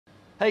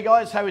Hey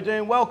guys, how we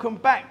doing? Welcome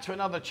back to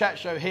another chat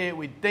show here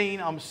with Dean.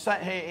 I'm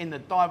sat here in the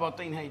dive bar.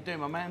 Dean, how you doing,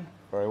 my man?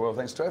 Very well,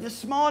 thanks, Trev. You're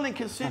smiling,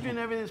 considering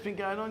everything that's been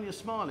going on. You're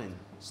smiling.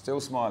 Still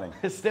smiling.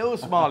 Still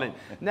smiling.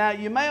 Now,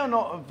 you may or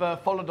not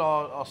have followed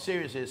our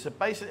series here. So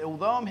basically,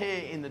 although I'm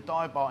here in the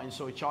dive bar in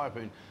Soy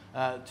Chaiyapoon,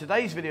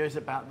 today's video is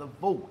about the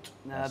vault.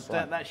 Now,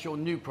 that's your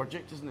new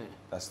project, isn't it?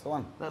 That's the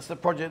one. That's the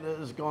project that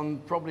has gone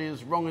probably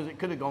as wrong as it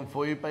could have gone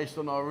for you based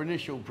on our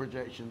initial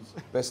projections.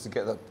 Best to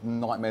get the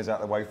nightmares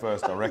out of the way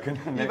first, I reckon.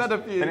 You've had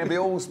a few. Then it'll be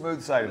all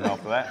smooth sailing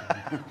after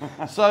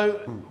that. So,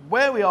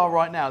 where we are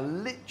right now,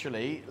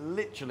 literally,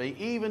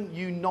 even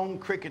you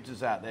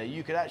non-cricketers out there,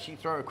 you could actually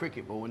throw a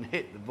cricket ball and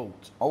hit the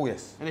vault. Oh,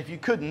 yes. And if you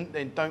couldn't,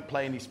 then don't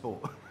play any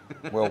sport.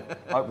 Well,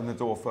 open the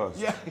door first.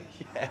 Yeah.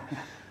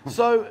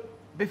 So,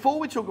 before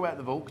we talk about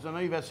the vault, because I know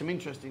you've had some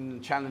interesting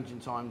and challenging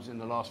times in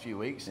the last few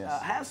weeks,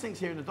 Yes. how's things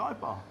here in the dive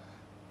bar?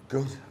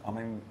 Good. I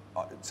mean,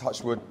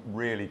 touch wood,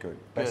 really good.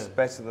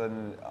 Better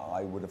than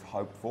I would have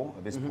hoped for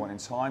at this point in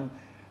time.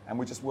 And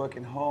we're just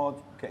working hard,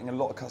 getting a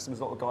lot of customers,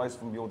 a lot of guys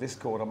from your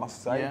Discord, I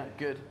must say. Yeah,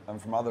 good. And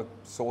from other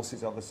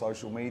sources, other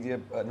social media.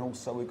 And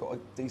also we've got a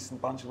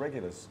decent bunch of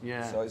regulars.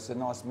 Yeah. So it's a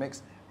nice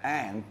mix.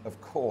 And,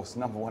 of course,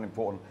 number one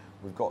important,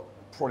 we've got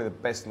probably the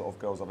best lot of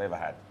girls I've ever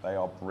had. They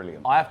are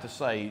brilliant. I have to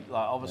say,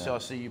 like, obviously I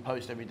see you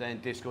post every day in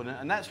Discord,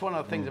 and that's one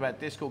of the things about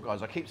Discord,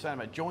 guys. I keep saying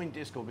about join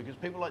Discord, because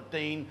people like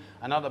Dean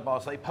and other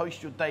bars, they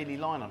post your daily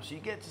lineup, so you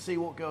get to see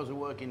what girls are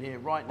working here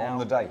right now. On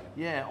the day.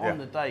 Yeah, on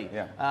the day.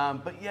 Yeah.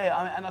 But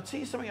yeah, and I'll tell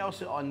you something else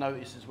that I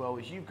noticed as well,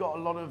 is you've got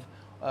a lot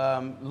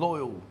of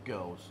loyal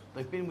girls.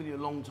 They've been with you a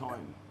long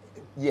time.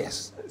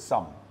 Yes,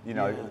 some, you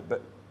know,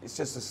 but it's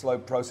just a slow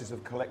process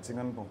of collecting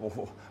them,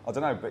 or I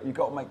don't know, but you've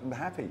got to make them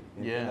happy,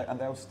 and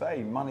they'll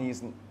stay. Money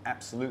isn't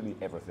absolutely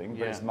everything,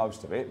 but it's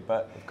most of it,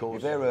 but of course,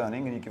 if they're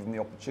earning and you give them the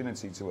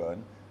opportunity to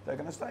earn, they're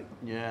going to stay.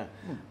 Yeah.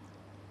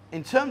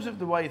 In terms of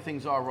the way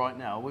things are right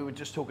now, we were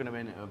just talking a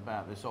minute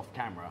about this off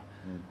camera.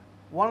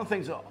 One of the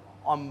things that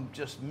I'm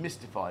just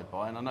mystified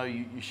by, and I know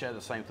you share the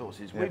same thoughts,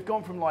 is we've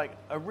gone from like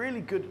a really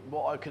good,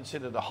 what I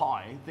consider the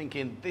high,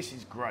 thinking this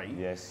is great.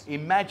 Yes.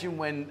 Imagine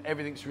when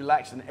everything's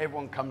relaxed and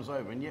everyone comes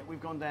over, and yet we've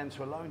gone down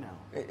to a low now.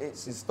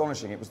 It's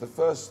astonishing. It was the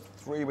first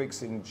 3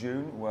 weeks in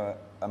June were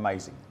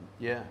amazing.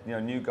 Yeah. You know,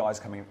 new guys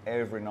coming in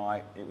every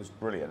night. It was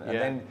brilliant. And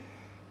then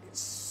it's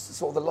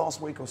sort of the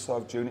last week or so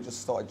of June, it just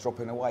started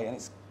dropping away, and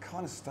it's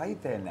kind of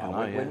stayed there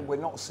now. We're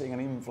not seeing an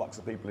influx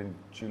of people in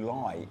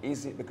July.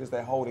 Is it because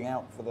they're holding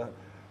out for the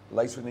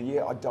later in the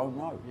year? I don't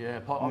know. Yeah,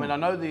 I mean, I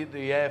know the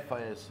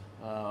airfares,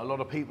 a lot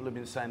of people have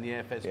been saying the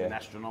airfares have been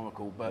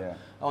astronomical, but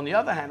on the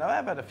other hand, I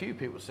have had a few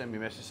people send me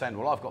messages saying,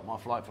 well, I've got my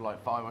flight for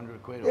like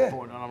 500 quid or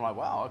 400, and I'm like,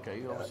 wow, okay,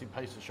 you obviously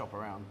pays to shop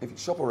around. If you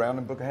shop around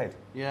and book ahead,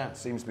 it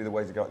seems to be the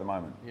way to go at the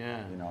moment.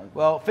 Yeah. You know.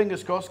 Well,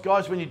 fingers crossed.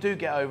 Guys, when you do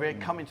get over here,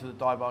 come into the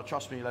dive bar.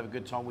 Trust me, you'll have a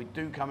good time. We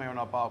do come here on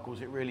our bar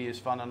calls. It really is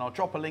fun, and I'll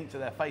drop a link to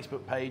their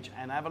Facebook page,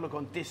 and have a look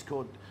on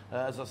Discord.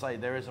 As I say,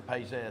 there is a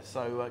page there.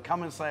 So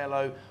come and say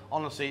hello.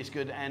 Honestly, it's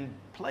good. And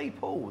play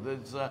pool.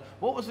 There's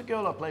what was the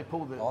girl I played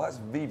pool with? Oh, that's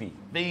Vivi.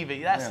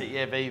 Vivi, that's it.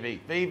 Yeah,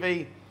 Vivi.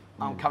 Vivi,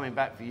 I'm coming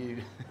back for you.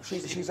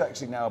 She's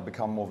actually now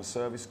become more of a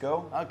service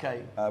girl.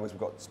 Okay. We've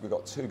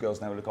got 2 girls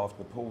now who look after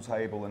the pool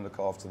table and look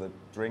after the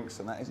drinks,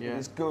 and that is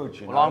it's good.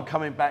 You know? I'm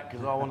coming back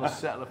because I want to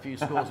settle a few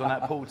scores on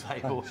that pool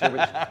table.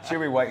 She'll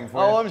be waiting for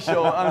you. Oh, I'm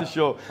sure. I'm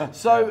sure.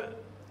 So,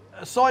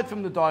 aside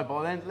from the dive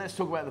bar, then let's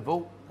talk about the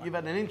vault. You've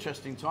had an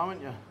interesting time,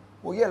 haven't you?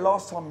 Well, yeah.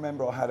 Last time,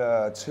 remember, I had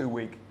a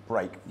 2-week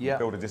break. Yeah. The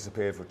builder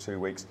disappeared for 2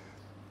 weeks.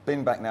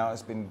 Been back now.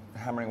 It's been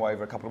hammering away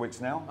for a couple of weeks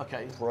now.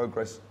 Okay.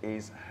 Progress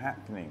is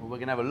happening. Well, we're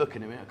going to have a look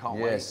in a minute. I can't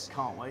wait.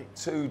 Can't wait.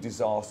 2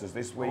 disasters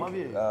this week. Oh, have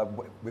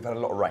you? We've had a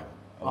lot of rain.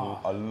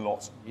 A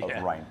lot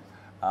of rain.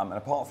 And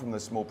apart from the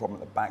small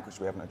problem at the back, which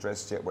we haven't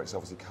addressed yet, where it's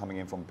obviously coming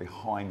in from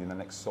behind in the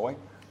next soy,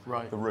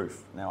 the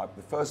roof. Now,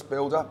 the first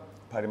builder,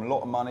 paid him a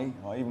lot of money.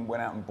 I even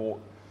went out and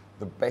bought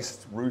the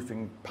best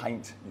roofing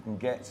paint you can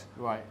get.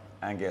 Right.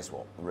 And guess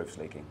what? The roof's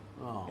leaking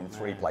in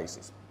 3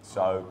 places.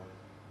 So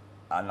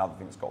another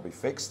thing that's got to be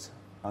fixed.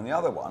 And the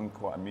other one,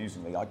 quite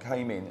amusingly, I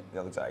came in the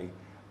other day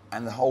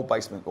and the whole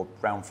basement or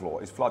ground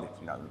floor is flooded,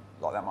 you know,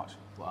 like that much.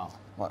 Wow.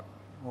 Like,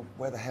 well,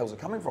 where the hell's it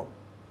coming from?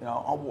 You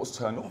know, our water's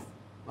turned off.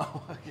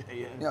 Oh,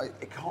 okay, You know,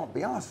 it can't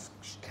be us,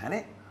 can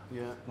it?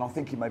 Yeah. And I'm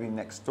thinking maybe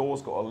next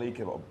door's got a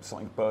leak or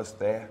something burst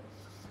there.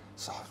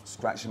 So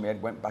scratching my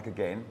head, went back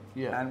again.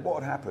 Yeah. And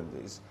what had happened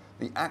is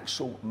the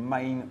actual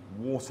main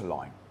water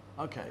line,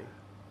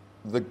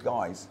 the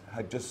guys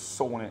had just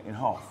sawn it in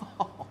half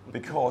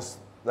because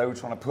they were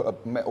trying to put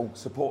a metal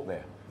support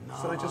there. No.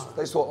 So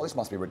they thought, oh, this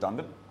must be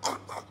redundant.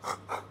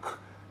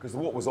 Because the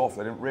water was off,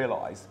 they didn't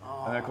realise.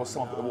 And then of course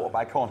someone put the water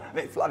back on and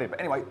it flooded. But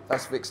anyway,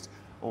 that's fixed.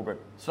 All good.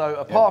 So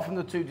apart from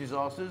the 2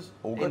 disasters,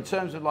 in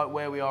terms of like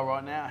where we are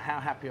right now, how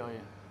happy are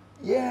you?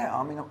 Yeah,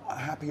 I mean, I'm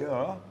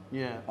happier.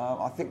 Yeah.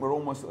 I think we're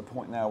almost at the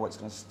point now where it's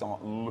going to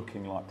start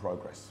looking like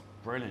progress.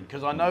 Brilliant,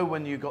 because I know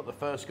when you got the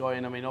first guy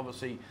in, I mean,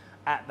 obviously,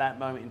 at that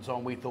moment in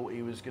time, we thought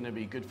he was going to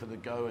be good for the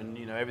go, and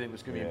you know everything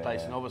was going to be in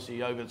place. And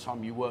obviously, over the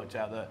time, you worked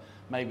out that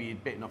maybe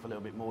he'd bitten off a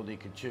little bit more than he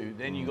could chew.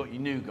 Then you got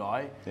your new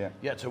guy. Yeah.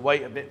 You had to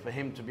wait a bit for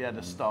him to be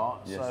able to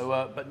start. Yes.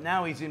 So, but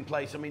now he's in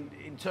place. I mean,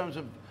 in terms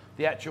of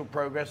the actual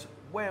progress,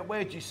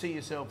 where do you see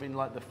yourself in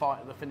like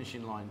the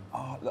finishing line?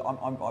 Look,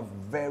 I've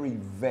very,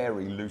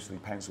 very loosely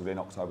penciled in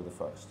October the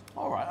 1st.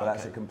 All right. But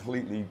that's a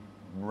completely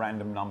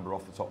random number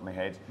off the top of my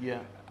head. Yeah.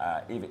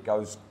 If it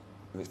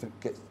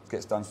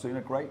gets done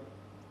sooner, great.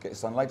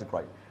 Gets done later,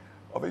 great.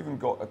 I've even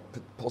got a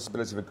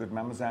possibility of a good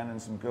Mamazan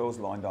and some girls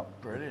lined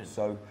up. Brilliant.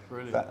 So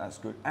that's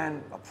good.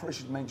 And I probably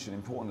should mention,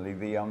 importantly,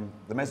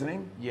 the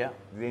mezzanine. Yeah.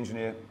 The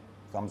engineer,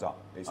 thumbs up.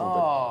 It's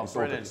all good. It's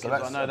brilliant. All good. So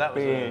that's I know that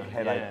was big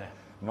headache.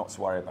 Not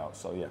to worry about,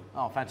 so yeah.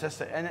 Oh,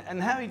 fantastic.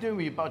 And how are you doing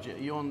with your budget?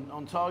 Are you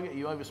on target? Are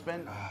you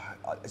overspent?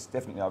 It's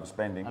definitely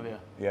overspending. Have you?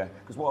 Yeah,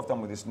 because what I've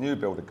done with this new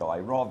builder guy,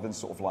 rather than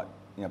sort of like,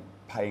 you know,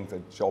 paying for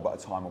a job at a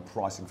time or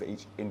pricing for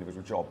each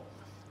individual job,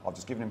 I've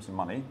just given him some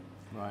money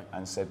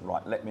and said,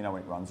 right, let me know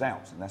when it runs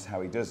out. And that's how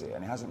he does it.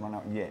 And it hasn't run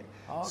out yet.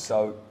 Oh, okay.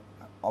 So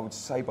I would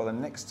say by the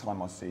next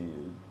time I see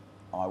you,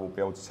 I will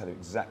be able to tell you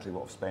exactly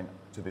what I've spent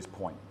to this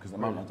point. Because at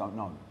the moment I don't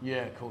know.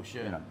 Yeah, of course,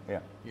 yeah. You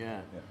know,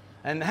 yeah.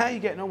 And how are you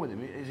getting on with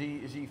him?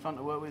 Is he fun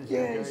to work with?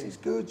 He's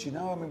good, you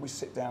know. I mean, we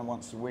sit down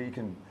once a week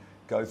and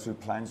go through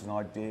plans and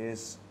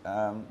ideas.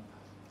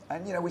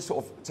 And, you know, we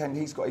sort of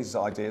he's got his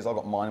ideas, I've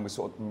got mine, and we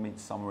sort of meet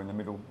somewhere in the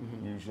middle,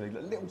 usually.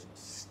 Little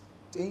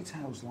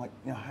details like,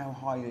 you know, how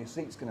high your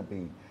seat's going to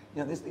be.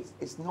 You know,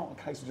 it's not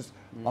a case of just,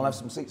 I'll have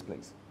some seats,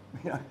 please.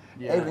 You know,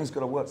 everything's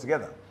got to work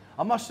together.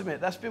 I must admit,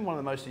 that's been one of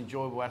the most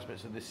enjoyable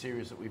aspects of this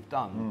series that we've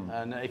done.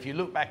 And if you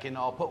look back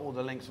I'll put all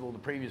the links of all the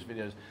previous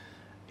videos.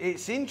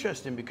 It's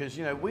interesting because,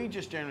 you know, we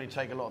just generally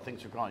take a lot of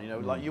things for granted. You know,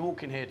 like you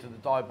walk in here to the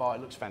dive bar,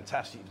 it looks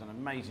fantastic, you've done an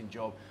amazing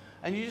job,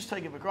 and you just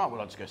take it for granted. Well,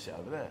 I'll just go sit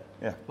over there.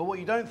 Yeah. But what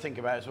you don't think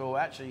about is, well,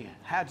 actually,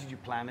 how did you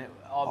plan it?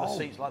 Are the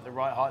seats like the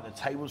right height? The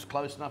table's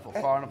close enough or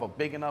far enough or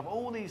big enough?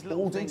 All these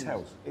little things.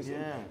 Details.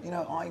 You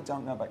know, I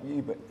don't know about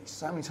you, but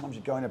so many times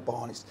you go in a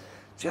bar and it's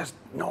just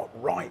not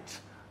right.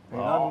 You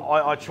know?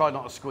 I try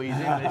not to squeeze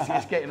in.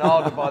 It's getting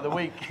harder by the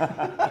week.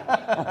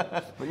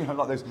 But, you know,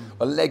 like there's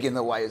a leg in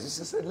the way. It's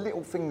just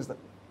little things that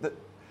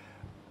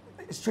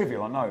it's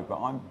trivial, I know, but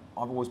I've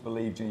always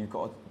believed you've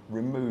got to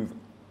remove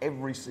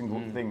every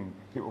single thing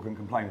people can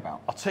complain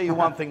about. I'll tell you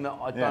one thing that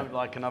I don't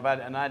like, and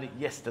I had it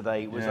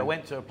yesterday, was I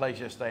went to a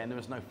place yesterday and there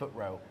was no foot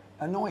rail.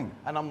 Annoying.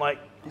 And I'm like,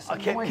 I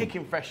kept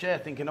kicking fresh air,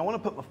 thinking, I want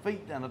to put my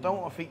feet down. I don't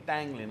want my feet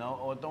dangling,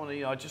 or I don't want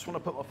to, I just want to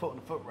put my foot on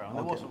the foot rail. And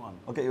there wasn't one.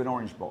 I'll get you an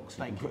orange box.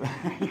 Thank you.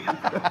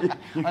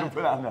 You can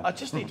put that in there. I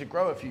just need to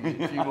grow a few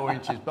more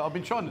inches, but I've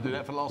been trying to do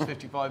that for the last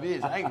 55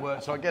 years. It ain't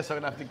worked, so I guess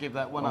I'm going to have to give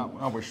that one up.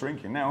 Oh, we're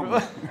shrinking now,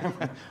 aren't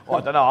we? Well,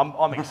 I don't know,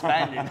 I'm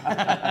expanding.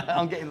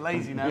 I'm getting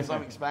lazy now, so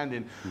I'm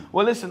expanding.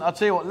 Well, listen, I'll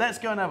tell you what, let's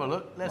go and have a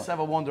look. Let's have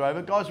a wander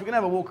over. Guys, we're going to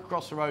have a walk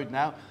across the road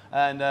now,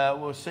 and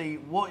we'll see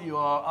what you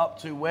are up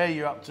to, where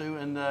you're up to,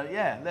 and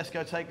let's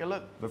go take a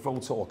look. The full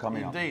tour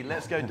coming up. Indeed,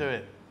 let's go do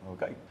it.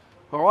 Okay.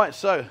 All right,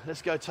 so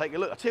let's go take a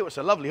look. I tell you what, it's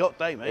a lovely hot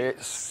day, mate.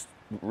 It's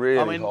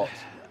really hot.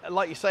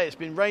 Like you say, it's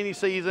been rainy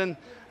season,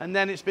 and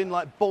then it's been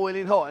like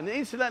boiling hot. And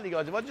incidentally,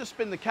 guys, if I just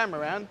spin the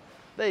camera around,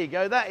 there you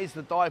go. That is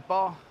the dive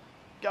bar.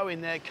 Go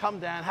in there, come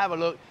down, have a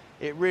look.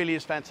 It really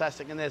is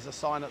fantastic, and there's a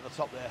sign at the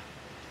top there.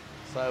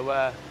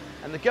 So,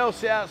 and the girls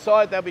sit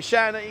outside. They'll be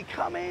shouting at you,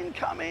 "Come in,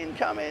 come in,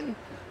 come in."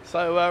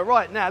 So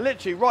right now,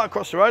 literally right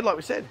across the road, like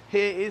we said,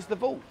 here is the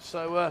vault.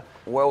 So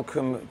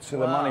welcome to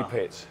the money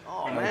pit.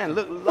 Oh man,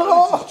 look,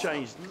 loads has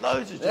changed.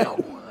 Loads has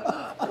changed.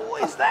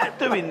 What is that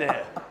doing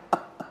there?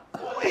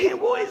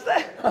 What is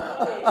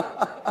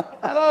that?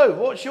 Hello,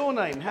 what's your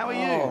name? How are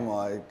you? Oh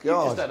my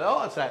God! You just had a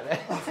heart attack there.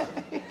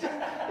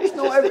 It's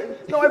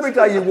not every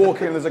day you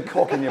walk in and there's a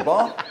cock in your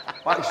bar.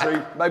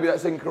 Actually, maybe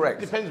that's incorrect.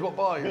 Depends what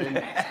bar you're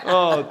in.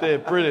 Oh dear,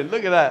 brilliant.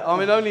 Look at that. I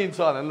mean, only in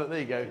Thailand. Look, there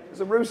you go.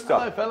 There's a rooster.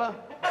 Hello, fella.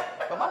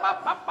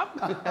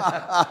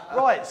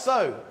 Right,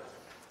 so,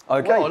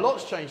 well, a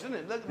lot's changed,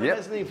 hasn't it? Look at the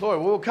mezzanine floor.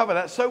 We'll cover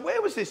that. So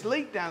where was this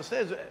leak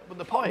downstairs with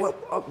the pipe? Well,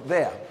 up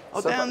there.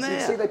 Oh, down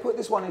there. See, they put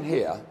this one in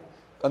here,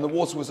 and the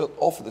water was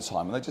off at the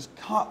time, and they just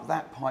cut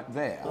that pipe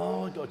there.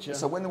 Oh, gotcha.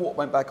 So when the water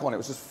went back on, it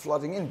was just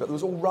flooding in, but there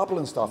was all rubble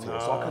and stuff here,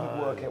 so I couldn't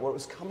work out where it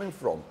was coming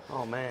from.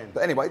 Oh, man.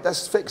 But anyway,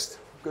 that's fixed.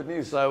 Good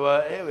news.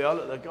 So here we are.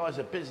 Look, the guys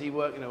are busy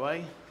working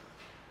away.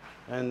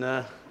 And,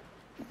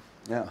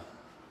 yeah.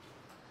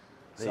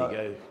 There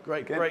you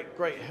go.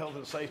 Great health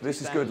and safety.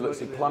 This is good. Look,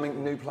 see,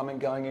 new plumbing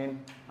going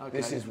in. Okay.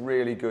 This is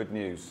really good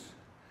news.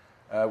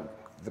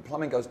 The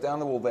plumbing goes down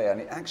the wall there,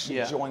 and it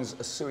actually joins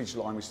a sewage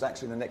line, which is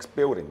actually in the next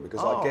building,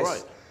 because I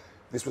guess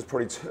this was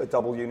probably a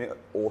double unit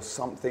or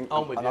something.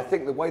 I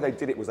think the way they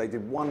did it was they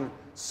did one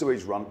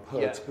sewage run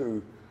per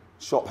two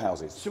shop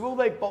houses. So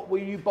will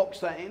you box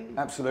that in?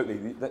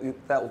 Absolutely.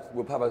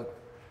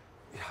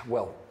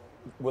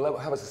 We'll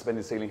have a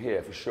suspended ceiling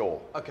here for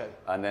sure. Okay.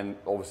 And then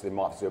obviously they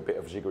might have to do a bit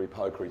of jiggery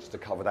pokery just to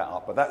cover that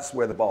up, but that's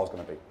where the bar's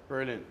going to be.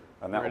 Brilliant.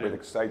 And that will be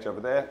the stage over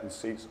there and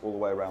seats all the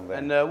way around there.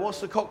 And what's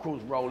the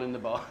cockerel's role in the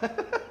bar?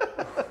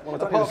 Well,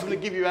 apart from to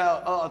give you a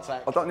heart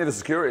attack. I don't need a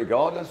security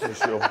guard, that's for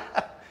sure.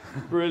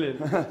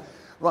 Brilliant.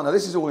 Right, now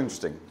this is all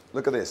interesting.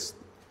 Look at this.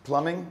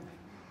 Plumbing,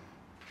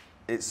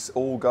 it's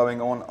all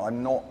going on.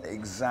 I'm not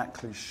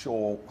exactly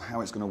sure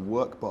how it's going to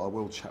work, but I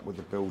will chat with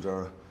the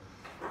builder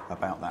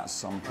about that at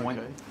some point.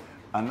 Okay.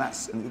 And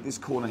that's in this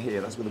corner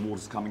here, that's where the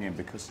water's coming in,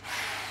 because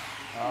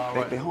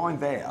right. Behind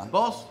there...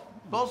 Boss,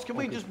 can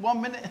we just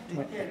 1 minute?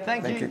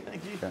 Thank you.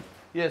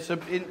 Yeah, so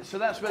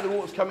that's where the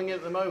water's coming in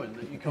at the moment,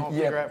 that you can't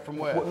figure out from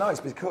where? Well, no,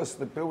 it's because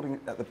the building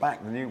at the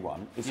back, the new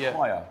one, is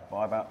higher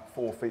by about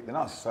 4 feet than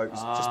us. So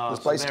it's just there's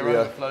basically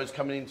their overflow's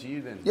coming into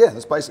you then? Yeah,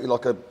 there's basically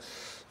like a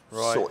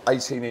sort of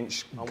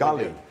 18-inch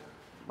gully.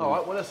 All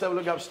right, well, let's have a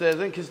look upstairs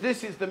then, because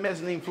this is the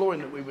mezzanine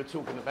flooring that we were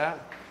talking about.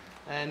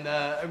 And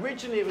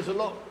originally it was a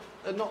lot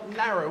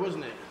narrow,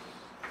 wasn't it?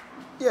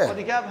 Yeah.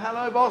 Howdy Gab,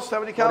 hello boss,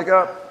 howdy Gab. Howdy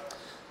Gab.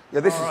 Yeah,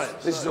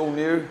 this is all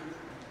new.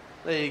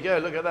 There you go,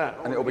 look at that.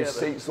 And it'll be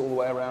seats all the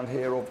way around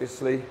here,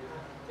 obviously.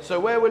 So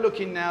where we're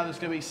looking now, there's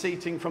going to be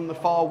seating from the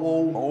far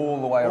wall. All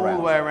the way around. All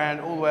the way around,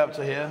 all the way up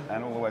to here.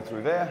 And all the way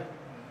through there.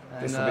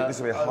 This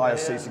will be a higher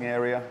seating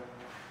area.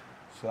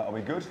 So that'll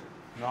be good.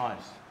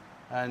 Nice.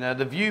 And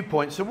the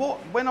viewpoint. So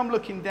when I'm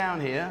looking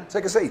down here...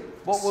 Take a seat.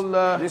 What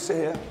will... You sit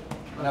here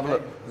and have a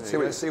look.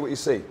 See what you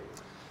see.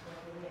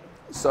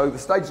 So the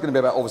stage is going to be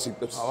about, obviously,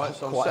 so quite I'm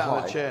sat high.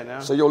 on a chair now.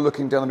 So you're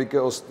looking down, there'll be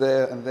girls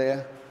there and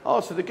there.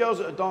 Oh, so the girls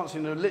that are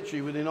dancing are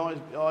literally within eye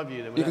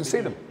view then? You can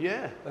see them.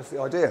 Yeah. That's the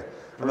idea. And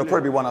there'll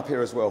probably be one up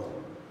here as well.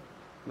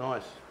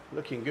 Nice.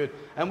 Looking good.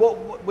 And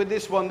what with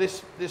this one,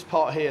 this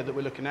part here that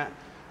we're looking at,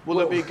 will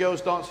there be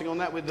girls dancing on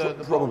that with the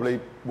probably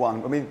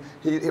one. I mean,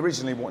 he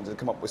originally wanted to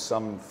come up with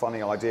some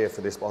funny idea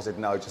for this, but I said,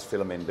 no, just fill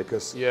them in,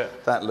 because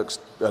that looks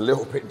a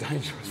little bit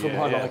dangerous for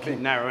my liking. A bit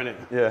narrow, isn't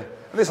it? Yeah.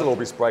 And this will all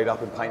be sprayed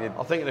up and painted.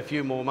 I think in a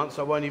few more months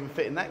I won't even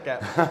fit in that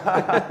gap.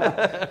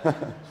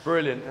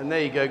 Brilliant. And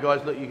there you go,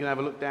 guys. Look, you can have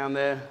a look down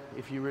there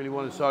if you really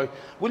want to. So,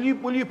 will you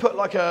put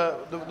like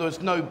there's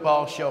no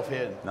bar shelf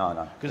here?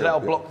 No. Because that'll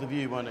block the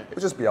view, won't it?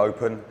 It'll just be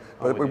open.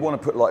 But we want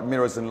to put like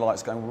mirrors and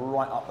lights going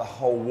right up the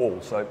whole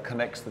wall, so it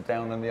connects the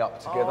down and the up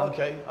together. Oh,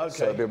 okay.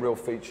 So it'll be a real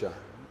feature.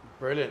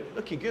 Brilliant.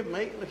 Looking good,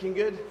 mate. Looking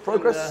good.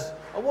 Progress.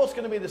 And what's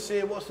going to be the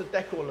ceiling? What's the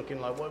decor looking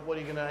like? What are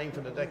you going to aim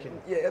for the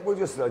decking? Yeah, we'll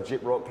just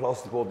gyprock,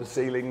 plasterboard the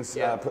ceilings,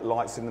 put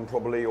lights in them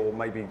probably, or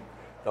maybe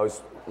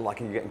those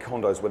like you get in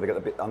condos where they get a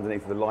bit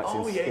underneath the lights.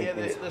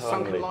 The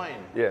sunken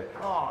line. Yeah.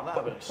 Oh,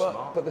 that looks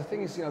smart. But the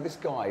thing is, this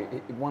guy,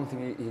 one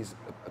thing he's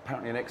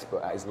apparently an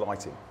expert at is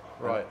lighting.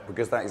 Right.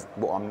 Because that is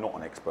what I'm not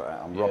an expert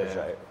at. I'm rubbish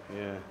at it.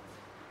 Yeah.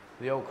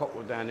 The old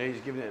cockwood down there,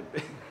 he's giving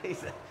it.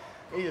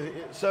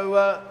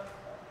 So.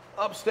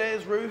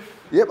 Upstairs roof?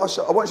 Yep,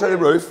 I won't show you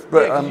the roof.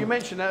 But, because you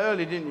mentioned that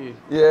earlier, didn't you?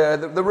 Yeah,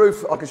 the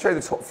roof, I can show you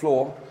the top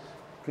floor.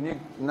 Can you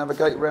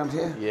navigate around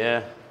here?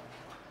 Yeah.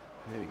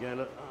 There we go,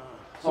 look.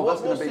 So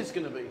what's this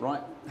going to be?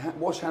 Right,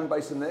 wash hand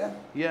basin there.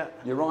 Yeah.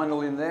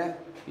 Urinal in there.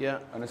 Yeah.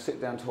 And a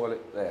sit-down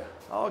toilet there.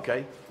 Oh,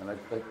 okay. And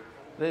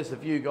there's the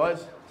view,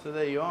 guys. So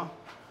there you are.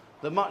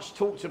 The much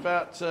talked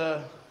about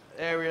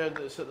area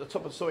that's at the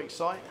top of the Soik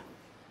site.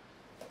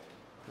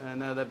 And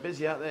they're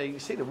busy out there. You can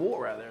see the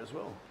water out there as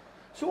well.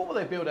 So what will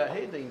they build out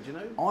here, Dean, do you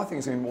know? I think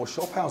it's going to be more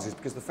shop houses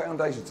because the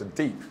foundations are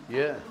deep.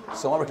 Yeah.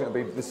 So I reckon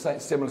it'll be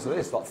similar to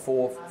this, like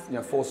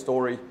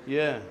four-storey,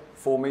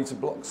 4-metre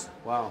blocks.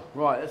 Wow.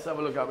 Right, let's have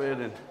a look up here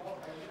then.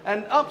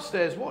 And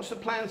upstairs, what's the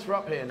plans for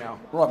up here now?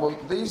 Right, well,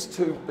 these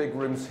two big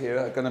rooms here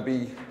are going to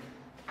be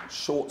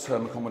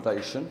short-term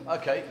accommodation.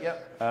 Okay,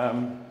 yep.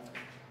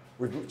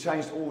 We've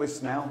changed all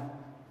this now.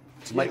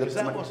 Because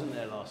that wasn't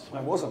there last time.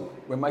 No, it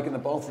wasn't. We're making the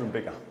bathroom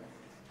bigger.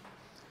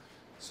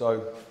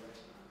 So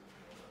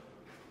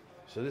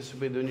this will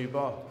be the new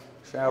bar.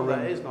 Shower room.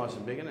 That is nice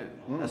and big, isn't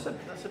it? Mm.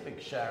 That's a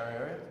big shower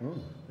area. Mm.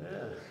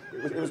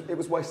 Yeah. It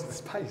was wasted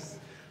space.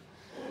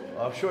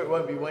 I'm sure it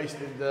won't be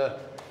wasted.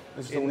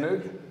 This is all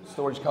new.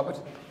 Storage cupboard.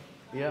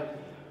 Yeah.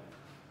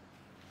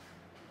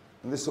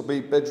 And this will be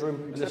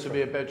bedroom. And this will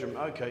be a bedroom.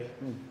 Okay.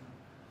 Mm.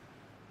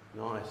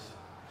 Nice.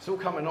 It's all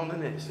coming on,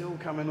 isn't it? It's all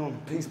coming on.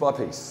 Piece by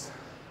piece.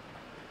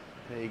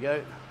 There you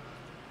go.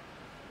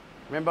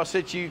 Remember I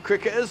said to you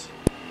cricketers?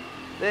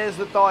 There's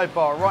the dive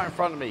bar right in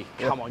front of me.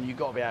 Come on, you've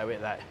got to be able to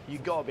hit that.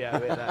 You've got to be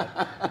able to hit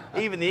that.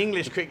 Even the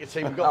English cricket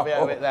team have got to be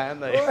able to hit that,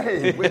 haven't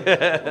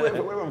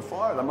they? We're on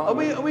fire at the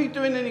moment. Are we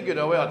doing any good?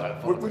 I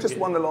don't We just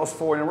won the last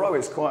 4 in a row.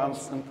 It's quite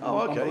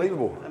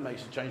unbelievable. That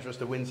makes a change for us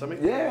to win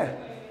something. Yeah.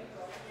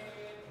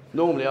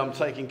 Normally I'm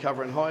taking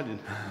cover and hiding.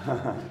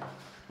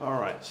 All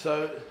right,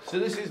 so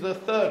this is the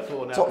 3rd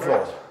floor now. Top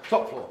floor.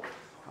 Top floor.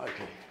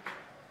 Okay.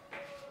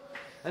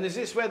 And is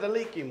this where the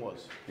leaking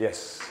was?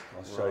 Yes,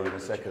 I'll show you in a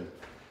second.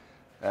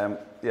 So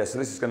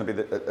this is going to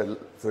be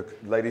for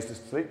ladies to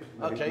sleep.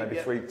 Maybe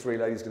three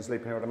ladies can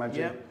sleep here, I'd imagine.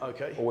 Yeah,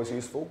 okay. Always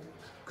useful.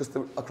 Because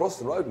across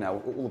the road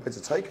now, all the beds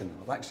are taken.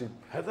 I've actually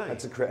had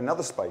to create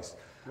another space.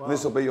 Wow. And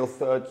this will be your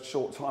 3rd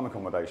short-time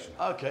accommodation.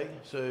 Okay,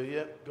 so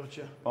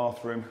gotcha.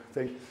 Bathroom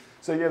thing.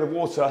 So the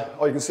water,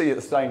 you can see it,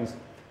 the stains.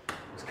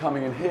 It's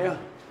coming in here.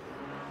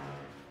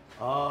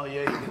 Oh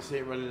yeah, you can see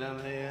it running down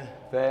there.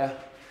 There.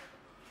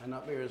 And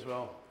up here as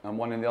well. And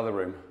one in the other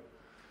room.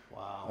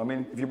 Wow. I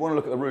mean, if you want to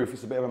look at the roof,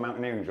 it's a bit of a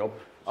mountaineering job.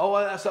 Oh,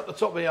 well, that's up the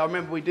top here. I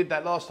remember we did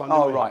that last time,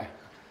 Oh, didn't we? right.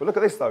 But look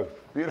at this, though.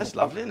 Beautiful. That's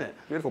lovely, isn't it?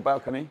 Beautiful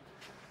balcony.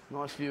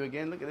 Nice view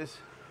again. Look at this.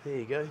 There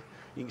you go.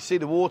 You can see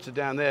the water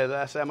down there.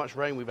 That's how much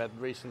rain we've had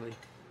recently.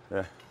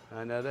 Yeah.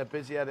 And they're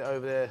busy at it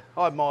over there.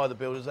 I admire the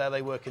builders, how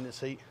they work in this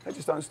heat. They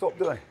just don't stop,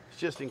 do they? It's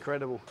just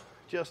incredible.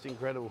 Just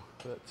incredible.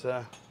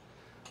 But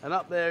and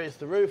up there is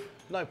the roof.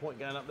 No point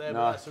going up there,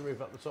 but that's the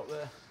roof up the top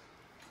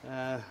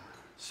there.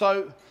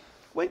 So,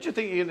 when do you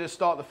think you're going to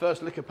start the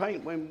first lick of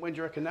paint? When do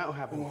you reckon that'll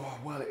happen? Oh,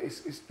 well,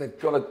 they've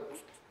got to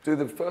do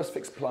the first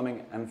fix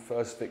plumbing and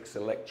first fix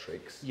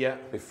electrics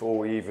before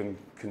we even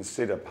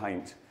consider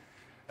paint.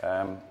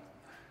 But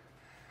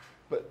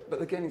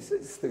again,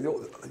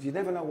 you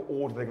never know what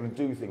order they're going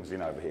to do things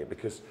in over here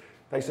because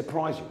they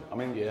surprise you. I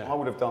mean, I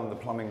would have done the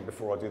plumbing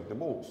before I did the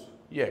walls.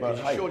 Yeah, because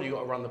surely you've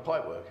got to run the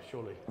pipe work,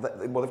 surely.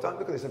 Well, they've done,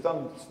 look at this, they've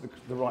done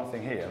the right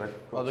thing here. They've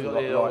got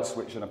the light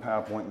switch and a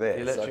power point there.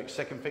 The electric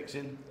second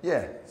fixing?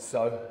 Yeah,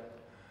 so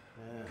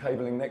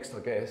cabling next, I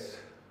guess.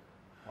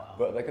 Wow.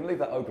 But they can leave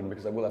that open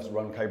because they will have to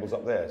run cables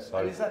up there. So.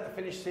 And is that the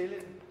finished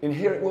ceiling? In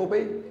here it will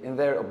be. In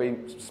there it'll be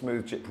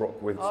smooth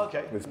gyprock with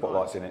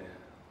spotlights in it.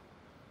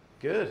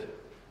 Good,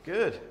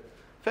 good.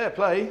 Fair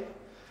play.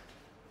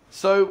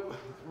 So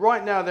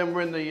right now then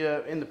we're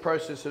in the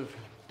process of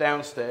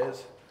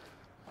downstairs.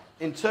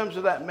 In terms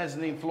of that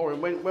mezzanine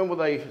flooring, when will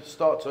they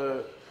start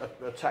to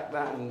attack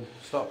that and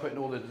start putting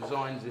all the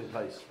designs in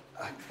place?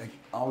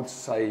 I would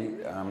say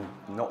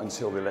not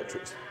until the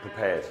electric's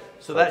prepared.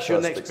 So that's your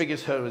next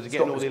biggest hurdle, is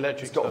getting all the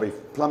electric stuff. It's got to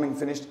be plumbing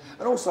finished.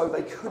 And also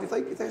they could, if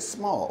they're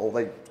smart or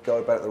they go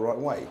about it the right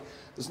way,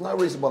 there's no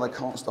reason why they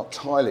can't start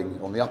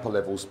tiling on the upper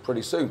levels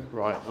pretty soon.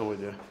 Right, I'm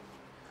with you.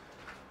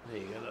 There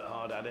you go, look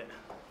hard at it.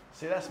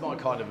 See, that's my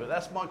kind of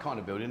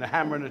building, a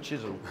hammer and a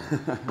chisel.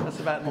 That's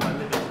about my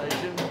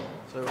limitation.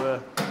 So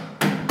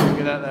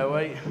get out that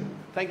way.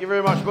 Thank you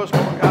very much, boss.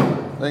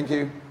 Thank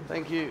you.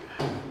 Thank you.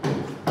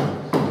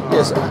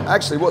 Yes,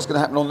 actually, what's going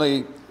to happen on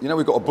the,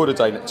 we've got a Buddha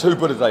Day, 2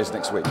 Buddha Days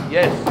next week.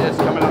 Yes,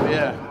 coming up,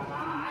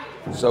 yeah.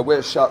 So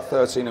we're shut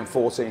 13 and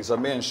 14. So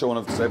me and Sean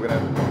have said we're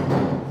going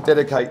to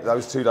dedicate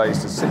those 2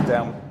 days to sit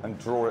down and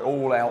draw it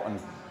all out and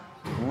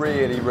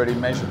really, really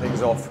measure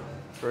things off.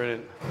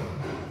 Brilliant.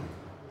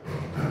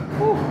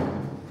 Whew.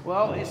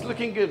 Well, it's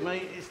looking good,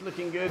 mate. It's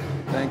looking good.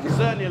 Thank you.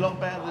 Certainly a lot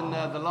better than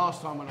the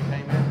last time when I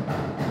came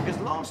in. Because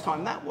last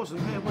time that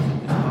wasn't there, was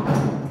it? This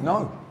time?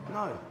 No.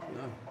 No.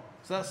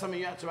 So that's something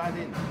you had to add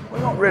in?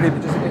 Well, not really,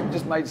 but it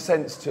just made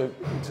sense to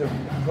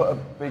put a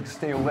big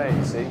steel there,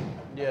 you see?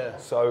 Yeah.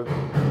 So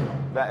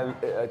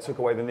that took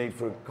away the need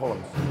for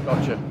columns.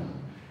 Gotcha.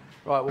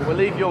 Right, well, we'll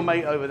leave your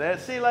mate over there.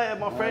 See you later,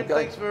 my friend.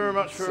 Okay. Thanks very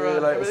much for See you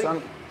later, everything.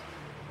 son.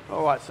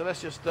 All right, so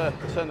let's just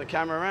turn the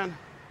camera around.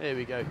 There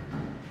we go.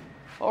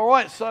 All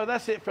right, so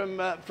that's it from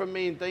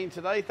me and Dean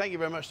today. Thank you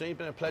very much, Dean. It's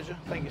been a pleasure.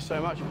 Thank you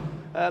so much.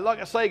 Like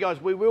I say, guys,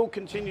 we will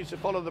continue to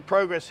follow the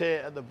progress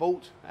here at the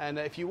vault. And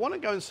if you want to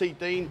go and see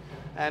Dean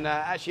and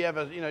actually have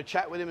a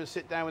chat with him and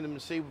sit down with him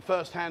and see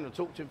firsthand or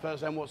talk to him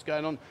firsthand what's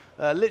going on,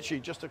 literally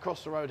just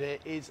across the road here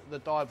is the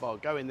dive bar.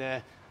 Go in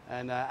there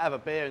and have a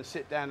beer and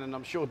sit down, and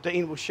I'm sure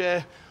Dean will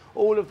share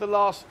all of the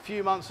last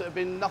few months that have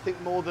been nothing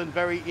more than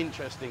very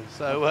interesting.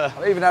 So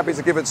I'm even happy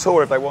to give a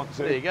tour if they want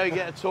to. There you go,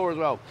 get a tour as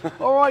well.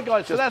 All right,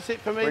 guys, so that's it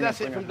for me.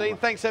 That's it from Dean.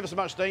 Thanks ever so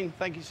much, Dean.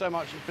 Thank you so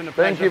much. It's been a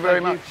pleasure. Thank you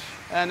very much.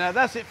 And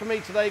that's it for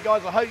me today,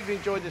 guys. I hope you've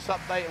enjoyed this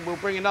update, and we'll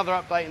bring another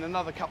update in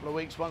another couple of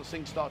weeks once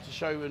things start to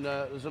show and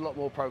there's a lot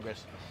more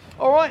progress.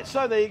 All right,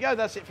 so there you go.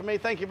 That's it for me.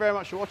 Thank you very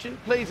much for watching.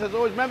 Please, as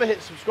always, remember, hit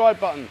the subscribe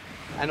button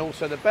and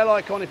also the bell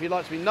icon if you'd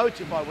like to be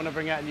notified when I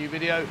bring out a new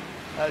video.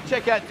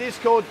 Check out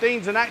Discord.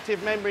 Dean's an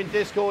active member in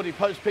Discord. He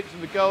posts pictures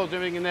of the girls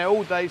doing in there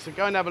all day, so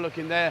go and have a look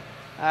in there.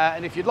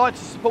 And if you'd like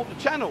to support the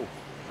channel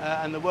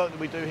and the work that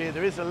we do here,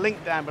 there is a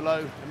link down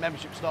below. The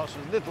membership starts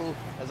as little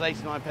as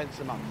 89 pence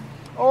a month.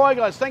 All right,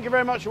 guys, thank you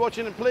very much for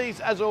watching, and please,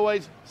 as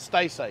always,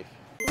 stay safe.